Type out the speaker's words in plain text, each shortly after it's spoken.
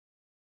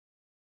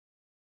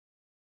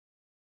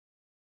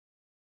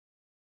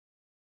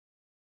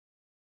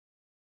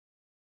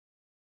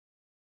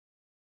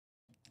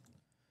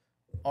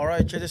All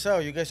right, check this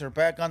out. You guys are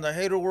back on the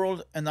Hater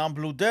World, and I'm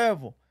Blue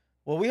Devil.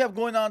 What we have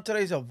going on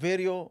today is a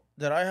video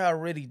that I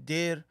already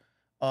did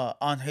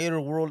on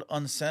Hater World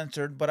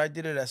Uncensored, but I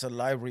did it as a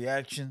live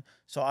reaction,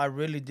 so I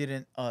really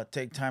didn't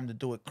take time to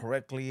do it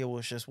correctly. It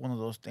was just one of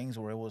those things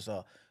where it was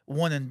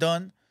one and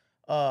done.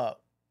 Uh,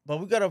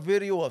 but we got a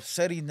video of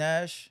Cedric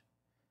Nash,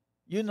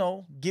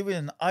 giving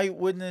an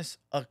eyewitness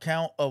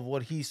account of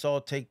what he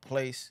saw take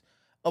place,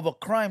 of a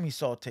crime he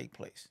saw take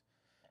place.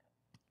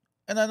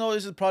 And I know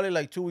this is probably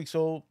like 2 weeks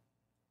old,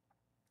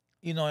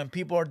 and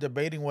people are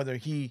debating whether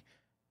he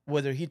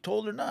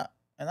told or not.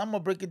 And I'm gonna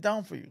break it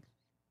down for you.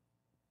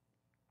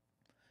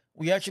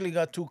 We actually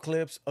got two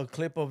clips: a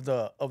clip of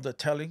the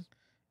telling,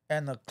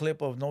 and a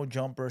clip of No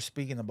Jumper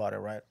speaking about it.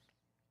 Right.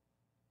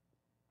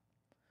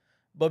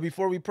 But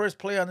before we press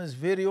play on this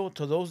video,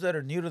 to those that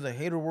are new to the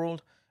Hater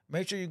World,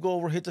 make sure you go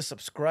over, hit the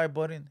subscribe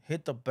button,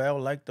 hit the bell,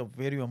 like the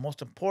video, and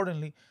most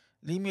importantly,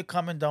 leave me a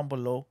comment down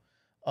below.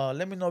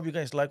 Let me know if you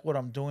guys like what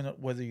I'm doing, or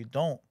whether you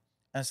don't.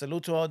 And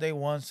salute to all day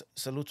ones.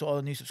 Salute to all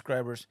the new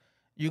subscribers.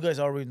 You guys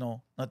already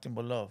know nothing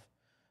but love.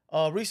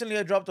 Recently,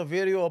 I dropped a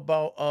video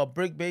about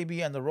Brick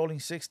Baby and the Rolling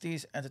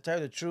 60s. And to tell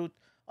you the truth,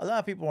 a lot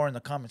of people are in the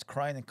comments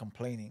crying and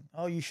complaining.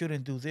 Oh, you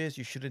shouldn't do this.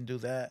 You shouldn't do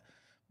that.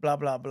 Blah,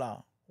 blah,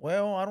 blah.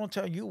 Well, I don't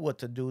tell you what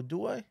to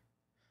do I?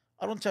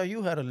 I don't tell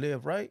you how to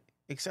live, right?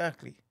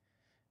 Exactly.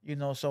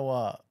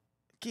 So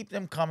keep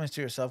them comments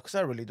to yourself because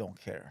I really don't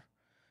care.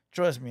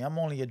 Trust me, I'm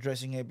only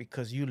addressing it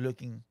because you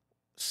looking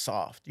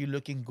soft. You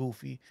looking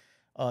goofy,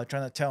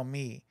 trying to tell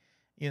me,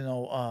 you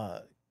know,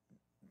 uh,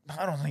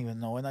 I don't even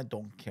know, and I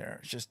don't care.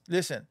 It's just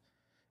listen,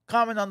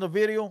 comment on the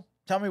video,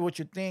 tell me what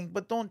you think,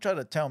 but don't try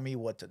to tell me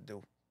what to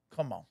do.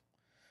 Come on.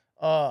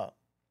 Uh,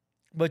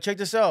 but check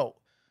this out.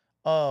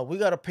 We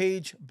got a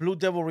page, Blue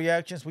Devil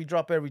Reactions. We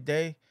drop every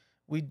day.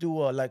 We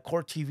do like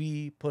court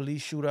TV,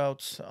 police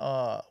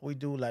shootouts. We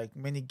do like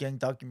mini gang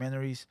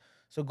documentaries.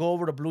 So go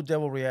over to Blue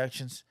Devil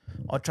Reactions.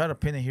 I'll try to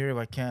pin it here if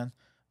I can.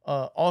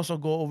 Also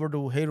go over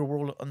to Hater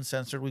World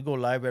Uncensored. We go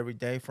live every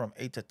day from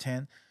 8 to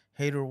 10.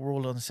 Hater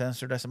World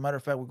Uncensored. As a matter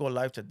of fact, we go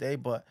live today,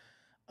 but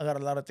I got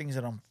a lot of things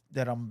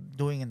that I'm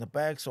doing in the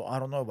bag, so I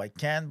don't know if I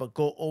can. But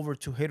go over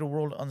to Hater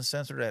World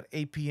Uncensored at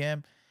 8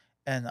 p.m.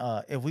 And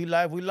if we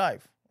live, we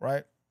live,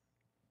 right?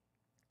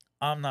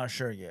 I'm not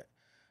sure yet.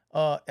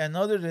 And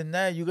other than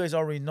that, you guys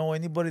already know,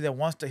 anybody that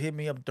wants to hit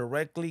me up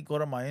directly, go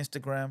to my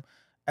Instagram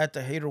at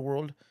the Hater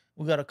World.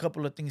 We got a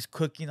couple of things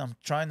cooking. I'm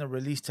trying to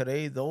release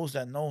today. Those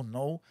that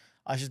know.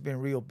 I just been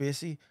real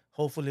busy.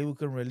 Hopefully we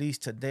can release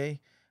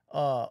today.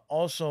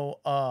 Also,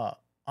 I'm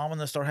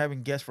gonna start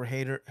having guests for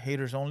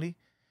haters only.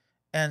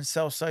 And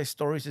Southside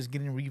Storiez is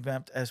getting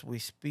revamped as we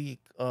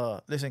speak.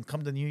 Listen,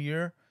 come the new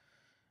year,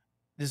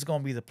 this is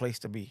gonna be the place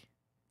to be.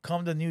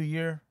 Come the new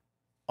year,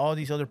 all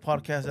these other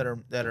podcasts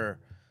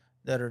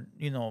that are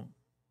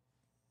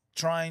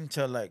trying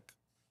to like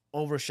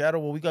overshadow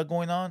what we got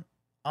going on,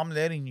 I'm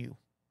letting you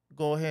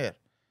go ahead.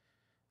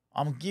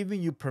 I'm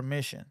giving you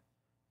permission.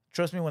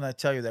 Trust me when I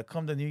tell you that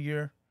come the new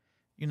year,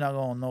 you're not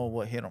gonna know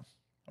what hit them.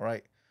 All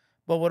right.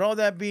 But with all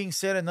that being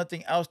said and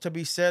nothing else to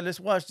be said, let's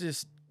watch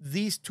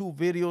these two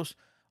videos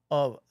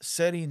of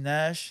Cedric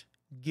Nash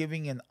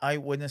giving an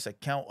eyewitness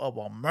account of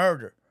a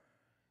murder.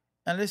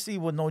 And let's see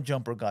what No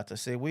Jumper got to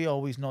say. We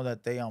always know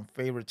that they on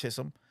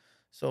favoritism.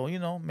 So,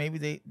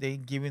 maybe they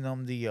giving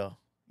them the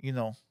you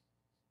know,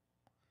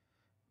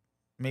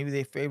 maybe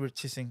they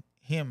favoritism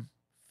him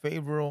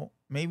favorable.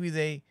 Maybe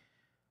they,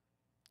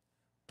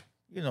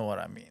 you know what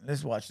I mean.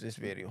 Let's watch this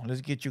video.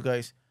 Let's get you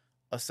guys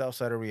a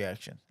Southsider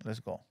reaction. Let's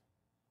go.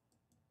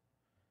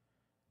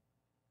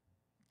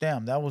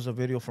 Damn, that was a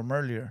video from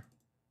earlier.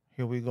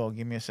 Here we go.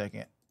 Give me a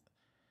second.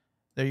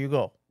 There you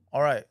go.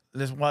 All right,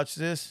 let's watch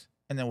this,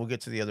 and then we'll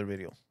get to the other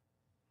video.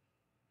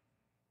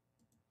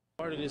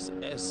 Part of this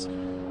S.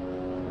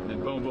 Then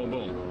boom, boom,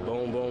 boom.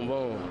 Boom, boom,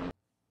 boom.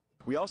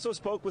 We also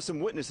spoke with some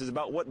witnesses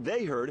about what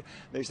they heard.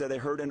 They said they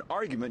heard an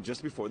argument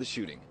just before the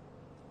shooting.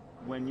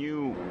 When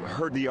you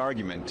heard the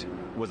argument,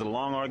 was it a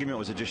long argument?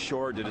 Was it just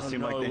short? Did it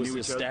seem like they knew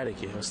each other?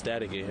 It was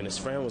static. And his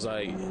friend was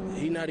like,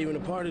 he not even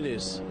a part of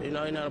this. He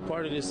not a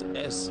part of this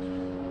S.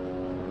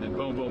 Then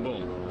boom, boom,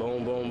 boom.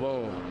 Boom, boom,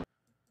 boom.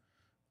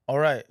 All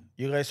right,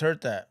 you guys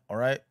heard that. All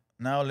right,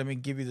 now let me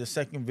give you the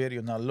second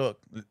video. Now look,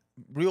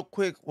 real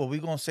quick, what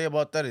we're gonna say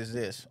about that is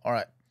this. All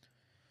right,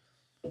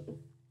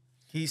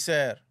 he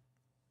said,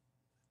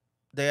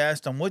 they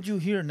asked him, what'd you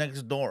hear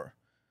next door?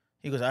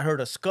 He goes, I heard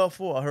a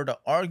scuffle, I heard an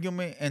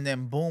argument, and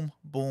then boom,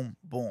 boom,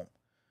 boom.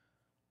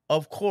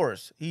 Of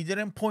course, he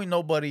didn't point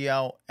nobody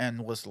out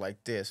and was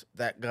like this,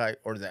 that guy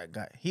or that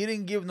guy. He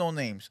didn't give no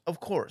names, of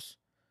course,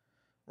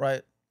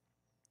 right?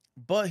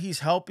 But he's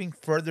helping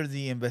further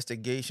the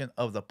investigation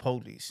of the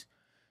police.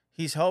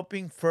 He's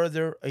helping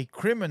further a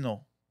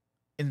criminal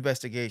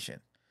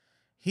investigation.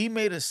 He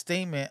made a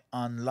statement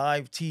on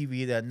live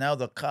TV that now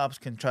the cops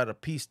can try to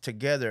piece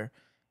together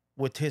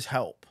with his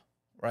help,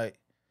 right?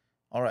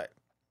 All right.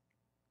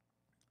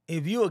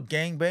 If you're a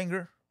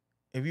gangbanger,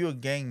 if you're a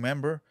gang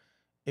member,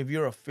 if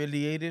you're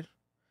affiliated,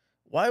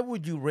 why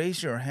would you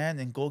raise your hand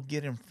and go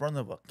get in front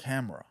of a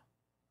camera?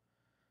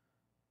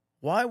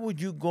 Why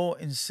would you go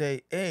and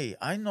say, hey,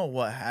 I know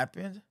what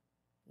happened?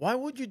 Why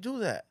would you do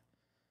that?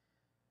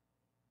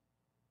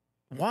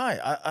 Why?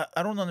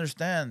 I don't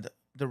understand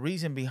the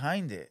reason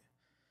behind it.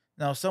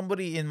 Now,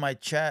 somebody in my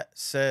chat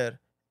said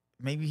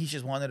maybe he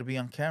just wanted to be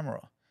on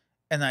camera.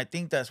 And I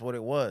think that's what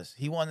it was.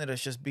 He wanted to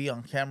just be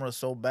on camera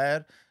so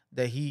bad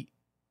that he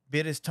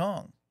bit his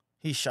tongue.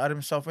 He shot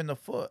himself in the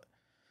foot.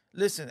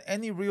 Listen,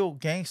 any real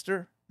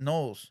gangster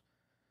knows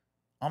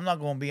I'm not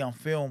going to be on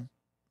film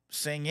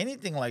saying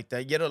anything like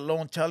that, yet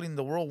alone telling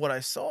the world what I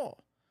saw.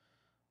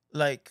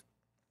 Like,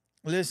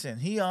 listen,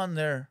 he on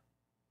there.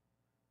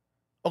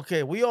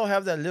 Okay, we all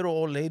have that little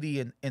old lady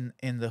in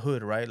the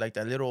hood, right? Like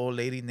that little old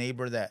lady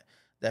neighbor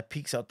that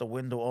peeks out the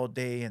window all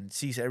day and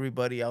sees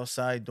everybody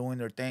outside doing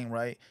their thing,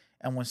 right?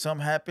 And when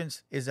something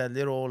happens, is that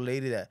little old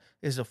lady that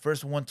is the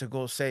first one to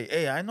go say,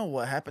 hey, I know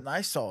what happened.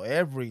 I saw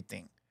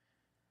everything.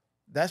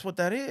 That's what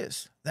that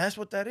is. That's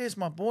what that is,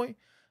 my boy.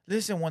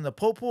 Listen, when the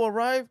Popo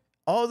arrived,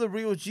 all the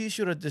real G's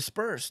should have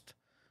dispersed.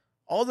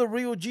 All the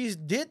real G's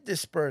did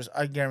disperse,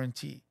 I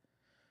guarantee.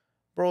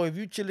 Bro, if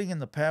you chilling in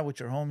the pad with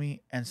your homie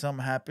and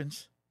something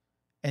happens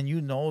and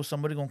you know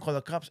somebody gonna call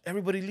the cops,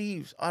 everybody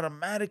leaves.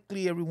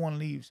 Automatically, everyone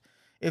leaves.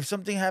 If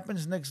something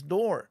happens next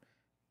door,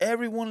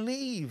 everyone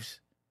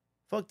leaves.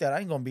 Fuck that. I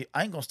ain't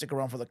gonna stick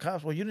around for the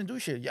cops. Well, you didn't do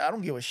shit. Yeah, I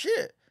don't give a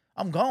shit.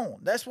 I'm gone.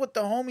 That's what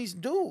the homies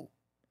do.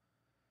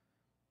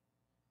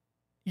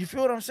 You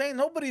feel what I'm saying?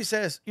 Nobody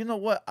says, you know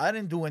what, I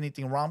didn't do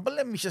anything wrong, but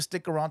let me just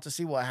stick around to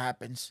see what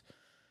happens.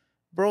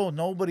 Bro,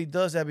 nobody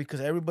does that because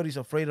everybody's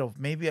afraid of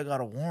maybe I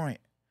got a warrant.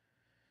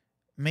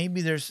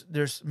 Maybe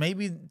there's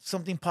maybe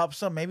something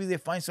pops up. Maybe they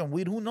find some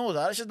weed. Who knows?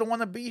 I just don't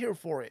want to be here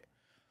for it.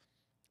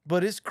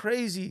 But it's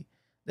crazy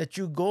that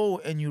you go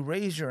and you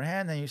raise your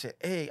hand and you say,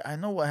 hey, I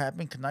know what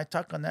happened. Can I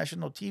talk on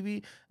national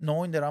TV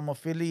knowing that I'm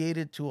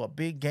affiliated to a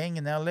big gang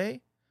in LA?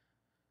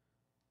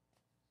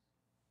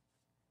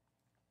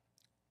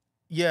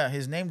 Yeah,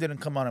 his name didn't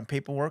come out in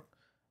paperwork,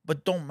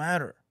 but don't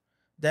matter.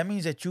 That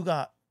means that you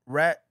got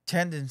rat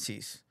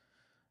tendencies.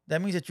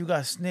 That means that you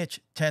got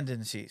snitch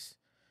tendencies.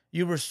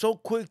 You were so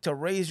quick to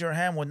raise your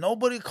hand when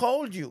nobody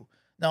called you.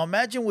 Now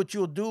imagine what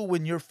you'll do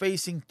when you're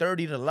facing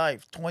 30 to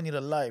life, 20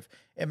 to life.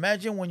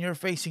 Imagine when you're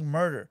facing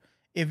murder.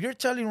 If you're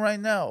telling right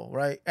now,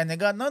 right, and it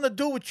got nothing to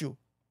do with you,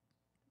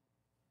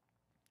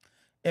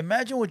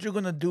 imagine what you're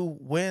going to do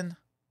when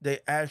they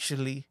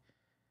actually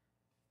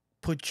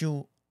put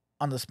you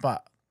on the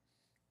spot.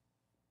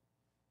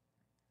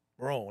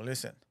 Bro,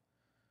 listen.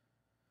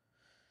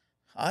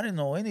 I didn't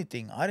know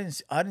anything. I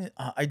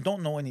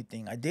don't know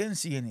anything. I didn't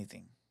see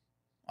anything.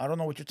 I don't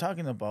know what you're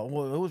talking about.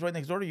 Well, it was right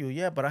next door to you.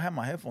 Yeah, but I have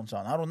my headphones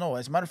on. I don't know.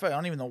 As a matter of fact, I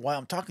don't even know why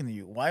I'm talking to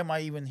you. Why am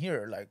I even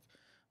here? Like,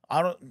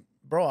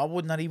 bro, I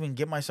would not even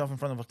get myself in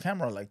front of a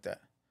camera like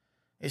that.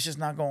 It's just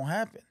not going to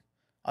happen.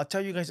 I'll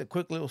tell you guys a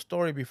quick little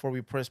story before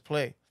we press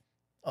play.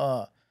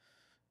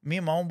 Me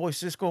and my own boy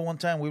Cisco, one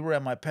time we were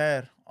at my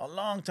pad a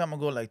long time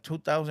ago, like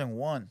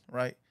 2001,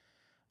 right?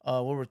 We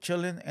were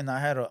chilling, and I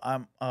had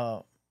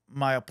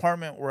my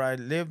apartment where I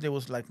lived. It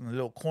was like in a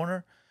little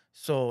corner,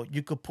 so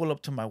you could pull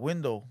up to my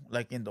window,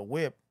 like in the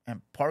whip,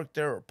 and park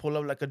there, or pull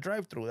up like a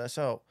drive-through. That's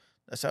how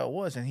it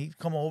was. And he'd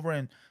come over,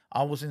 and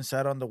I was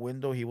inside on the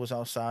window. He was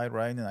outside,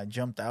 right? And I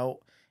jumped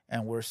out,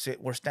 and we're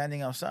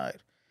standing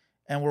outside,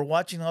 and we're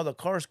watching all the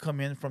cars come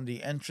in from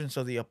the entrance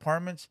of the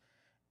apartments.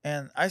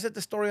 And I said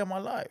the story of my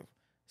life.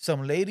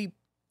 Some lady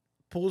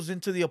pulls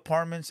into the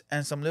apartments,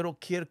 and some little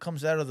kid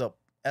comes out of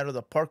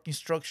the parking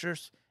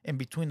structures in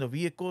between the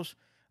vehicles,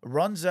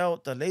 runs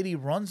out. The lady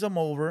runs him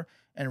over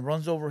and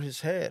runs over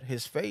his head,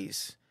 his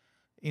face.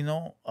 You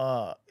know,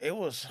 it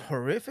was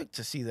horrific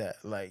to see that.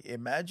 Like,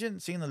 imagine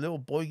seeing a little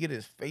boy get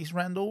his face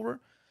ran over.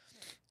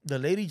 The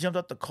lady jumped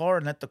out the car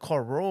and let the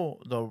car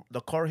roll.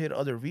 The car hit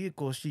other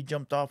vehicles. She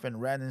jumped off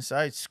and ran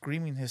inside,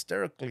 screaming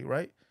hysterically,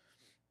 right?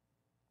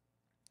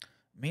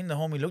 Me and the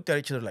homie looked at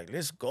each other like,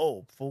 let's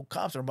go. Full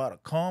cops are about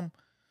to come.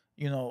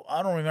 You know,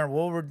 I don't remember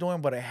what we were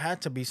doing, but it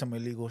had to be some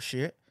illegal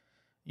shit.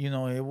 You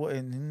know,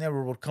 and he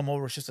never would come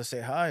over just to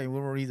say hi. We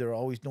were either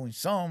always doing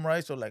some,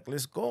 right? So, like,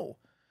 let's go.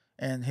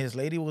 And his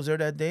lady was there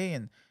that day,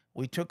 and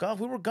we took off.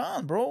 We were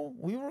gone, bro.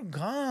 We were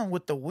gone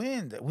with the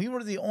wind. We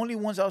were the only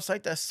ones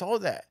outside that saw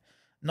that.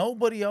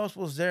 Nobody else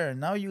was there. And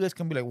now you guys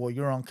can be like, well,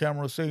 you're on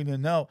camera saying it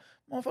now.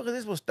 Motherfucker,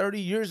 this was 30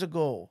 years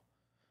ago.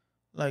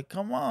 Like,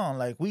 come on.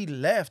 Like, we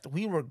left.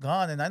 We were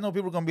gone. And I know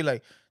people are going to be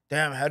like,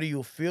 damn, how do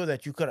you feel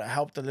that you could have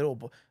helped a little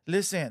boy?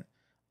 Listen,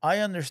 I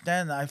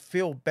understand. I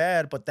feel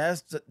bad, but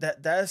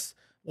that's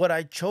what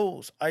I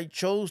chose. I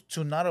chose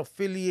to not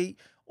affiliate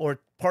or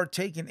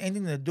partake in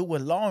anything to do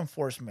with law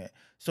enforcement.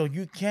 So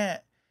you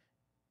can't.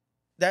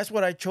 That's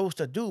what I chose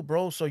to do,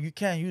 bro. So you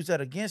can't use that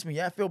against me.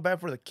 Yeah, I feel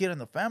bad for the kid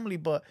and the family,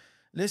 but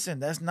listen,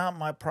 that's not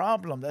my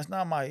problem. That's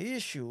not my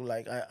issue.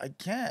 Like, I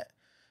can't.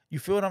 You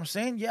feel what I'm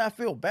saying? Yeah, I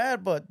feel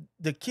bad, but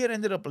the kid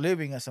ended up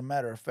living, as a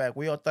matter of fact.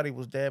 We all thought he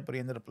was dead, but he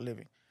ended up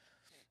living.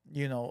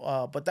 You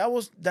know, but that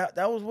was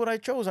what I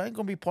chose. I ain't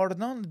gonna be part of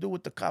nothing to do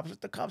with the cops. Let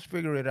the cops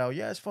figure it out.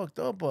 Yeah, it's fucked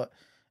up, but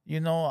you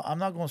know, I'm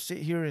not gonna sit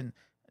here and,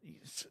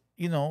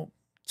 you know,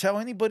 tell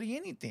anybody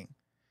anything.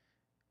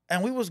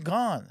 and we was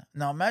gone.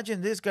 Now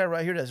imagine this guy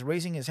right here that's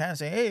raising his hand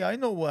saying, "Hey, I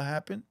know what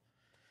happened,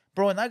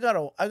 bro." And I got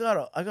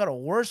a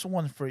worse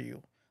one for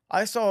you.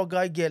 I saw a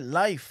guy get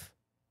life.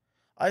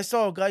 I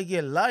saw a guy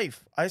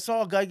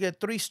get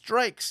 3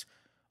 strikes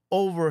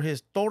over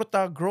his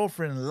torta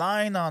girlfriend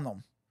lying on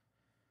him.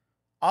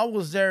 I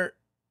was there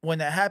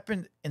when it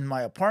happened in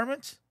my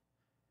apartment.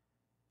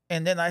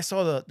 And then I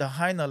saw the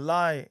Heina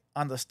lie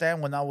on the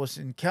stand when I was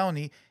in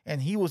county,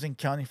 and he was in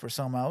county for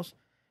some else.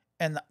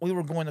 And we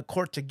were going to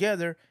court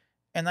together,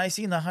 and I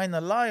seen the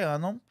Heina lie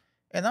on him.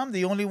 And I'm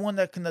the only one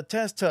that can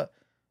attest to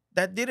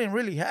that didn't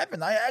really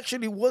happen. I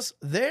actually was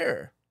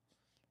there.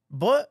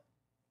 But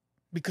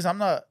because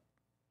I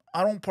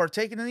don't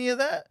partake in any of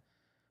that,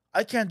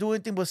 I can't do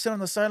anything but sit on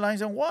the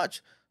sidelines and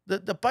watch.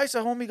 The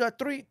Paisa homie got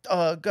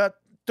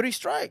 3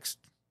 strikes.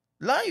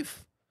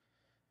 Life.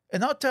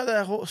 And I'll tell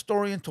that whole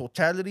story in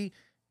totality.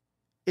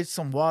 It's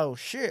some wild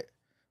shit.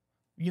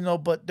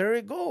 But there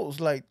it goes.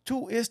 Like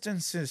 2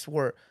 instances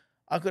where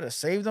I could have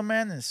saved the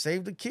man and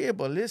saved the kid.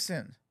 But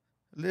listen,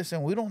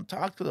 we don't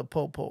talk to the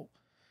popo.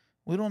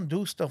 We don't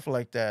do stuff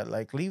like that.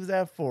 Like, leave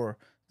that for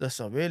the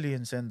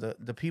civilians and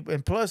the people.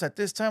 And plus, at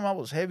this time, I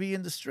was heavy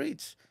in the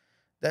streets.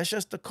 That's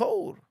just the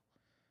code.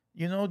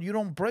 You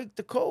don't break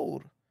the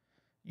code.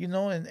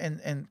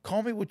 And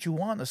call me what you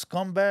want, a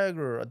scumbag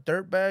or a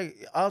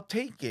dirtbag. I'll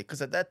take it,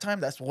 because at that time,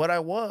 that's what I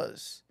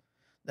was.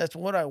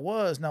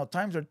 Now,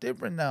 times are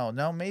different now.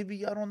 Now,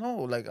 maybe, I don't know.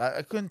 Like,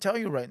 I couldn't tell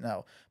you right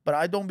now. But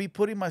I don't be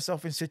putting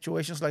myself in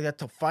situations like that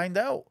to find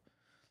out.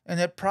 And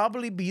it'd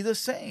probably be the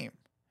same.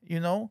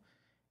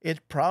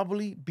 It'd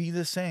probably be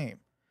the same.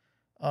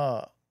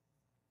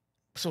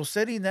 So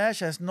Cedric Nash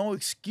has no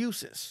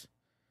excuses.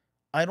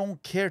 I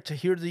don't care to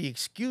hear the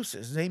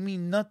excuses. They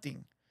mean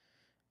nothing.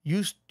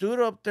 You stood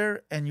up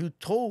there and you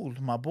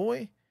told, my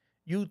boy.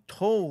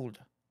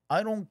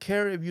 I don't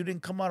care if you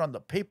didn't come out on the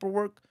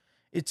paperwork.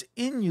 It's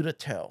in you to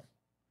tell.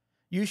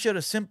 You should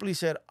have simply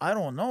said, I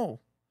don't know.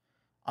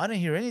 I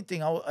didn't hear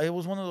anything. It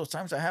was one of those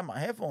times I had my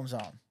headphones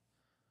on.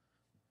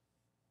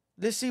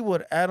 Let's see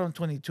what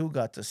Adam22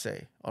 got to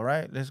say. All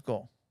right, let's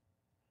go.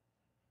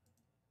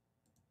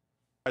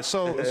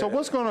 So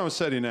what's going on with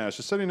Cedric Nash?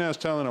 Is Cedric Nash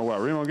telling her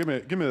what? Remo, give me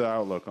the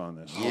outlook on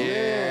this.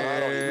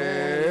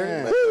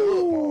 Yeah.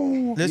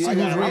 Let's see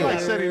who's real. I like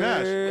Cedric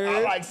Nash.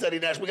 I like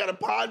Cedric Nash. We got a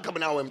pod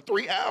coming out in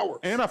 3 hours.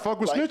 And I fuck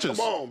with snitches.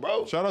 Come on,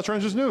 bro. Shout out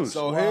Trenches News.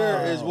 So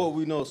here is what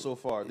we know so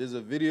far. There's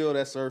a video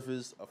that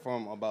surfaced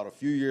from about a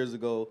few years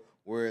ago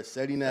where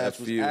Cedric Nash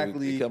was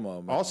actually... Come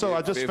on, man. Also,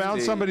 I just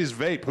found somebody's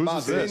vape.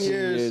 Who's this?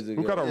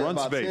 Who got a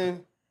Runts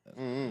vape?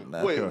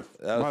 Wait,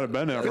 might have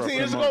been there for 15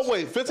 years ago?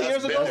 Wait, 15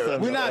 years ago?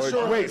 We're not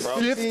sure. Wait,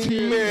 15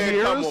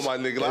 years? Come on, my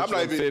nigga. I'm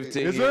not even...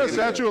 15 Is there a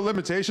statute of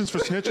limitations for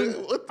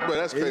snitching? Bro,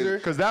 that's crazy.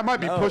 Because that might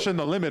be pushing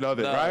the limit of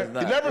it, right?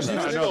 You never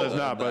snitched. I know there's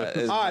not, but...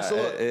 All right, so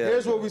look,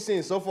 here's what we've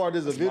seen. So far,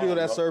 there's a video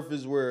that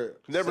surfaced where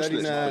Never Cedric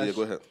snitched. Nash Yeah,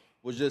 go ahead.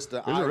 was just the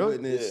Is it really?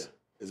 eyewitness.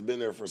 It's been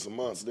there for some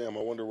months. Damn, I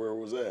wonder where it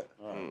was at.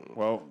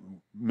 Well,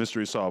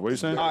 mystery solved. What are you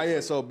saying? Yeah,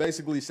 so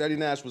basically, Cedric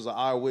Nash was an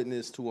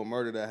eyewitness to a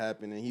murder that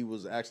happened, and he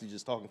was actually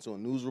just talking to a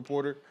news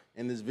reporter,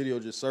 and this video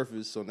just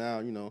surfaced, so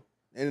now,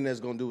 internet's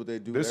going to do what they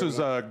do. This is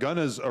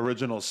Gunna's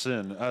original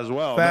sin as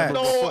well. Fact.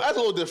 No, that's a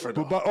little different.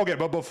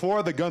 But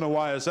before the Gunna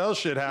YSL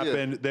shit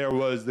happened, there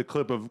was the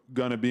clip of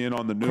Gunna being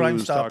on the Crime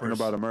news talking Stoppers.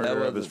 about a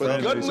murder of his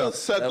friend. Gunna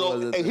said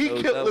though, and he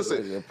killed.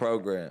 Listen, a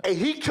program. and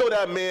he killed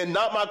that man,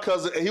 not my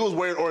cousin, and he was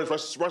wearing orange.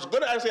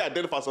 Gunna actually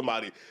identified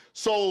somebody.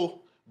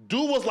 So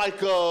dude was like,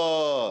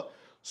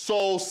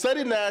 so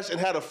Cedric Nash and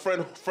had a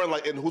friend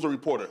like, and who's a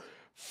reporter,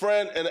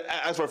 and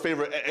asked for a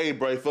favor. Hey,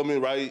 bro, you feel me,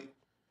 right?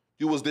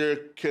 You was there.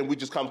 Can we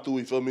just come through,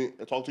 you feel me,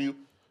 and talk to you?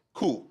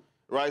 Cool,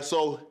 right?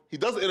 So he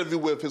does an interview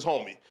with his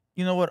homie.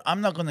 You know what? I'm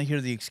not going to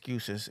hear the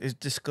excuses. It's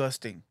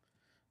disgusting.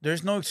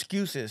 There's no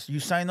excuses. You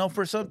sign up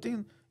for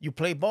something, you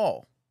play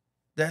ball.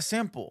 That's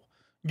simple.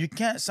 You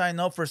can't sign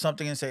up for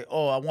something and say,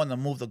 oh, I want to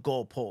move the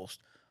goalpost.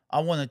 I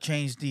want to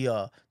change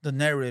the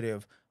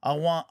narrative. I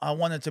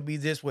want it to be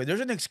this way. There's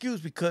an excuse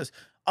because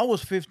I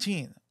was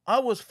 15. I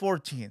was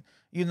 14.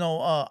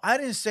 I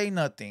didn't say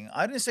nothing.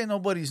 I didn't say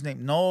nobody's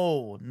name.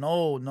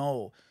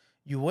 No.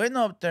 You went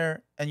up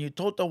there and you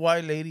told the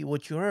white lady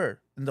what you heard.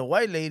 And the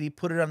white lady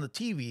put it on the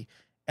TV.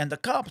 And the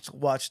cops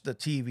watched the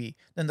TV.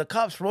 Then the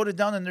cops wrote it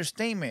down in their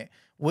statement.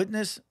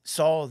 Witness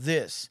saw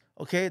this.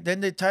 Okay? Then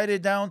they tied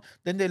it down.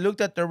 Then they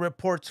looked at the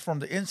reports from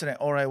the incident.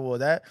 All right,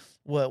 well,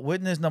 what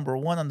witness number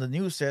 1 on the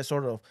news says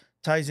sort of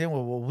ties in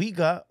with what we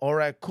got. All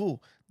right,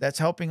 cool. That's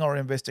helping our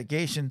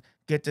investigation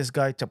get this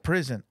guy to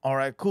prison. All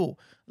right, cool.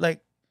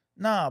 Like,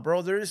 nah,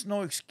 bro, there is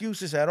no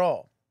excuses at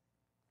all.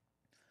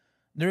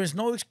 There is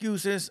no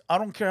excuses. I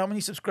don't care how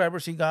many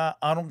subscribers he got.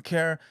 I don't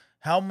care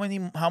how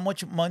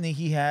much money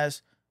he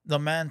has. The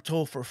man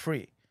told for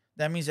free.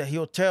 That means that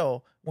he'll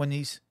tell when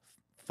he's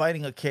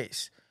fighting a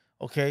case.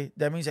 Okay?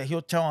 That means that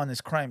he'll tell on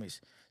his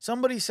crimes.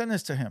 Somebody sent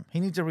this to him.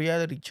 He needs a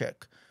reality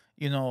check.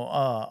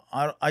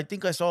 I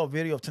think I saw a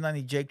video of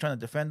 1090 Jake trying to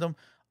defend him.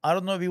 I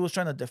don't know if he was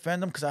trying to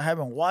defend him because I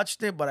haven't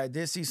watched it, but I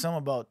did see some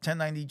about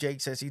 1090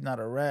 Jake says he's not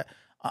a rat.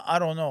 I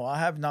don't know. I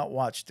have not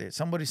watched it.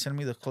 Somebody sent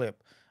me the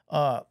clip.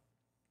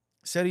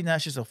 Cedric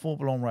Nash is a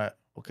full-blown rat,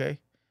 okay?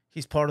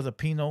 He's part of the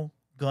Pino,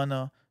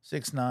 Gunna,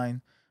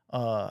 6ix9ine,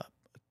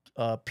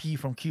 P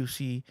from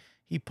QC.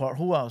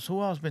 Who else?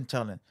 Who else been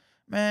telling?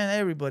 Man,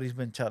 everybody's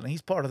been telling.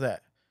 He's part of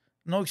that.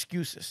 No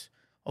excuses,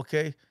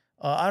 okay?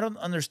 I don't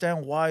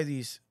understand why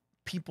these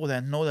people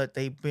that know that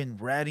they've been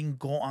ratting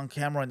go on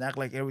camera and act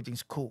like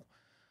everything's cool.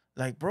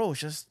 Like, bro,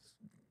 just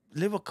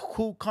live a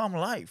cool, calm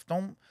life.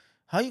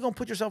 How you gonna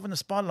put yourself in the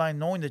spotlight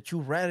knowing that you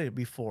ratted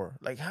before?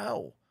 Like,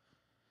 how?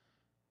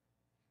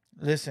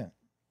 Listen.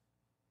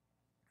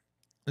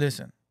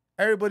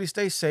 Everybody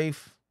stay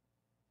safe,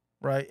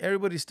 right?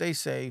 Everybody stay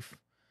safe.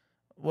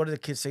 What do the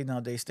kids say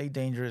nowadays? Stay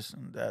dangerous.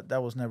 And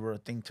that was never a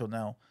thing till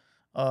now.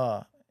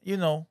 You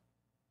know,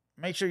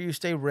 make sure you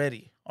stay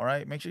ready, all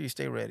right? Make sure you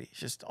stay ready.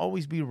 Just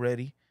always be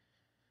ready.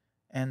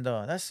 And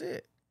that's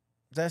it.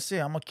 That's it.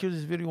 I'm going to kill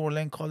this video or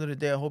then call it a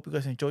day. I hope you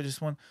guys enjoyed this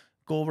one.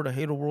 Go over to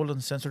TheHaterWorld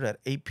Uncensored at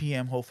 8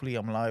 p.m. Hopefully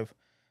I'm live.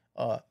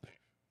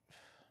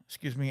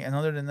 Excuse me. And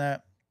other than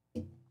that,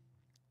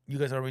 you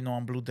guys already know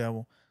I'm Blue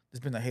Devil.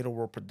 This has been a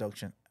TheHaterWorld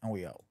production, and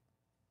we out.